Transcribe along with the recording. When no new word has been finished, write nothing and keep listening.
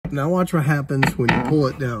up. Now watch what happens when you pull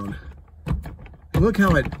it down. Look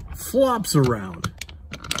how it flops around.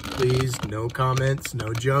 Please, no comments,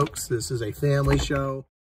 no jokes. This is a family show.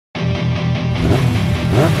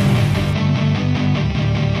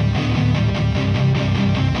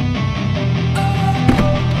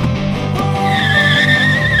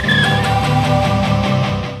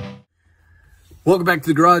 Welcome back to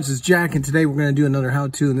the garage. It's Jack, and today we're going to do another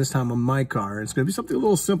how-to, and this time on my car. It's going to be something a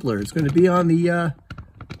little simpler. It's going to be on the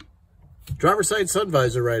driver's side sun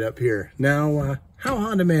visor right up here. Now, how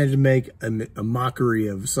Honda managed to make a mockery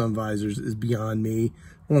of sun visors is beyond me.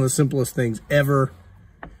 One of the simplest things ever,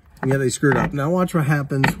 and yet they screwed up. Now watch what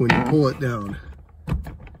happens when you pull it down.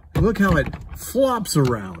 Look how it flops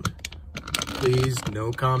around. Please,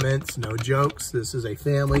 no comments, no jokes. This is a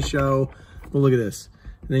family show. Well, look at this.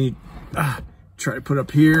 And then you try to put it up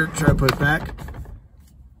here, try to put it back.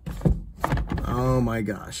 Oh my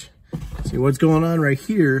gosh. See, what's going on right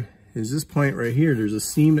here is this point right here. There's a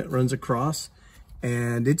seam that runs across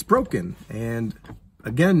and it's broken. And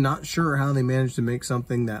again, not sure how they managed to make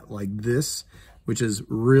something that like this, which is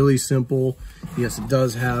really simple. Yes, it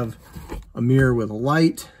does have a mirror with a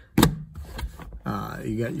light.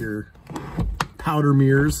 You got your powder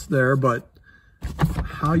mirrors there, but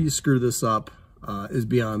how you screw this up is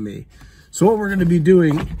beyond me. So what we're going to be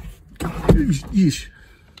doing, what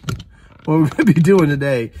we're going to be doing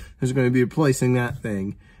today is going to be replacing that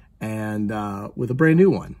thing and with a brand new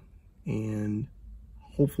one. And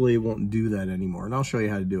hopefully it won't do that anymore. And I'll show you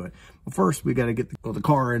how to do it. But first, we got to get the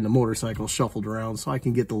car and the motorcycle shuffled around so I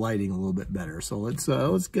can get the lighting a little bit better. So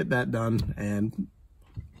let's get that done and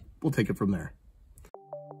we'll take it from there.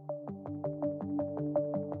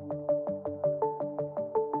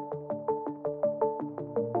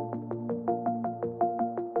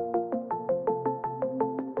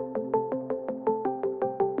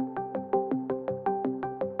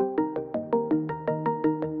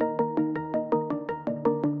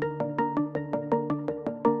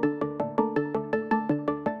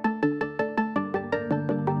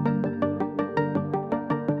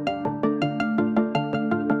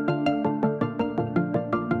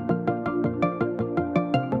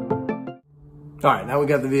 All right, now we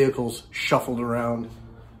got the vehicles shuffled around.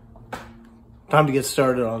 Time to get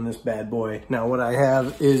started on this bad boy. Now what I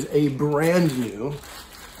have is a brand new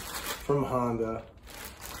from Honda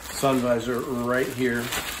sun visor right here.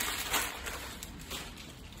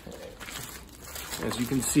 As you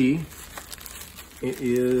can see, it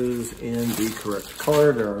is in the correct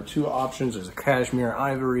color. There are two options. There's a cashmere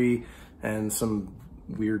ivory and some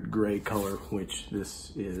weird gray color, which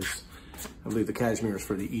this is, I believe the cashmere is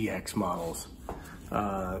for the EX models.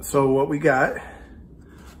 So what we're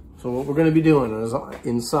going to be doing is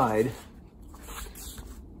inside,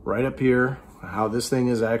 right up here, how this thing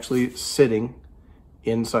is actually sitting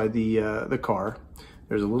inside the car,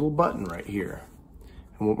 there's a little button right here.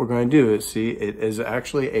 And what we're going to do is, see, it is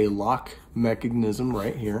actually a lock mechanism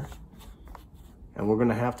right here. And we're going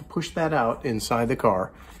to have to push that out inside the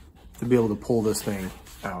car to be able to pull this thing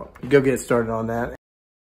out. Go get started on that.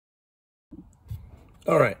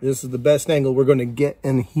 All right, this is the best angle we're going to get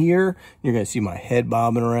in here. You're going to see my head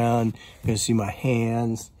bobbing around. You're going to see my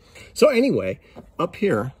hands. So anyway, up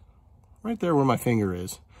here, right there where my finger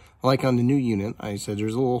is, like on the new unit, I said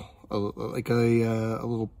there's a little,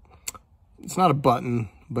 it's not a button,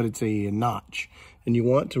 but it's a notch. And you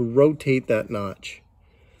want to rotate that notch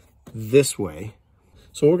this way.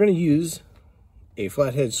 So we're going to use a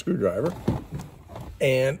flathead screwdriver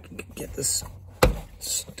and get this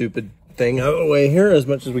stupid thing out of the way here as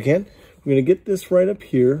much as we can. We're going to get this right up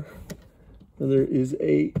here. There is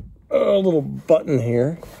a little button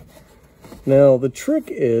here. Now the trick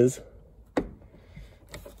is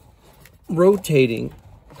rotating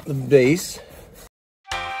the base.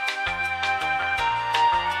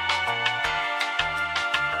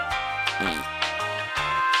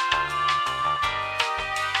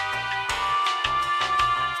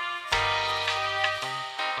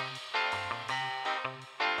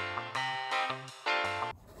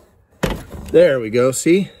 There we go,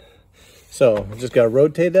 see? So just got to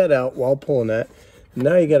rotate that out while pulling that.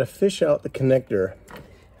 Now you got to fish out the connector.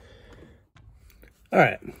 All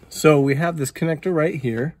right, so we have this connector right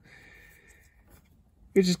here,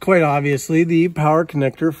 which is quite obviously the power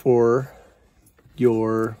connector for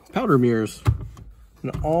your powder mirrors.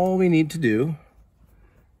 And all we need to do,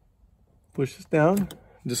 push this down,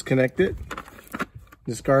 disconnect it,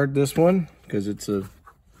 discard this one because it's a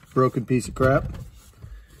broken piece of crap.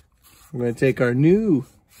 We're going to take our new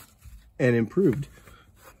and improved,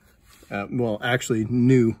 well, actually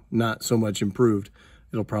new, not so much improved.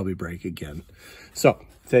 It'll probably break again. So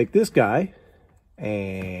take this guy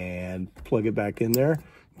and plug it back in there,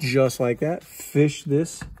 just like that. Fish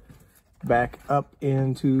this back up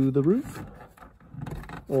into the roof,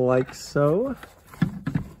 like so.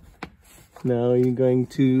 Now you're going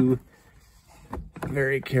to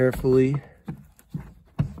very carefully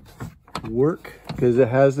work, because it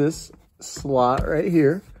has this slot right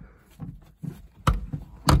here.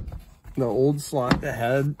 The old slot that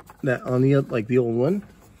had that on the, like the old one.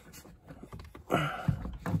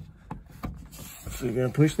 So you're gonna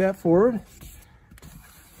push that forward.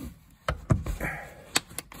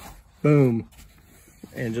 Boom.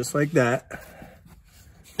 And just like that,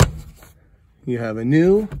 you have a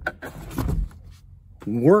new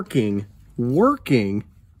working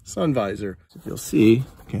sun visor. So if you'll see,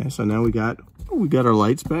 okay, so now we got our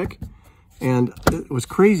lights back. And what's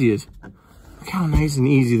crazy is, look how nice and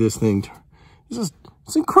easy this thing. It's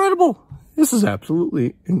incredible. This is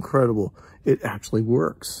absolutely incredible. It actually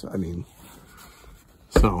works. I mean,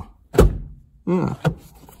 so, yeah.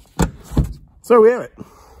 So we have it.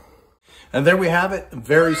 And there we have it.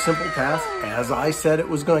 Very simple task, as I said it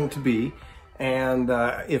was going to be. And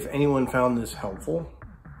if anyone found this helpful,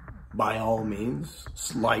 by all means,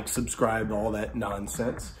 like, subscribe, all that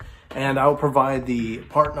nonsense. And I'll provide the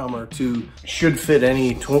part number should fit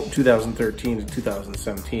any 2013 to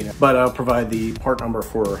 2017, but I'll provide the part number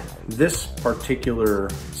for this particular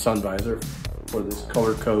sun visor, for this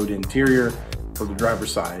color code interior, for the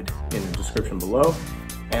driver's side in the description below.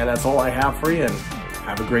 And that's all I have for you, and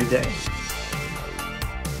have a great day.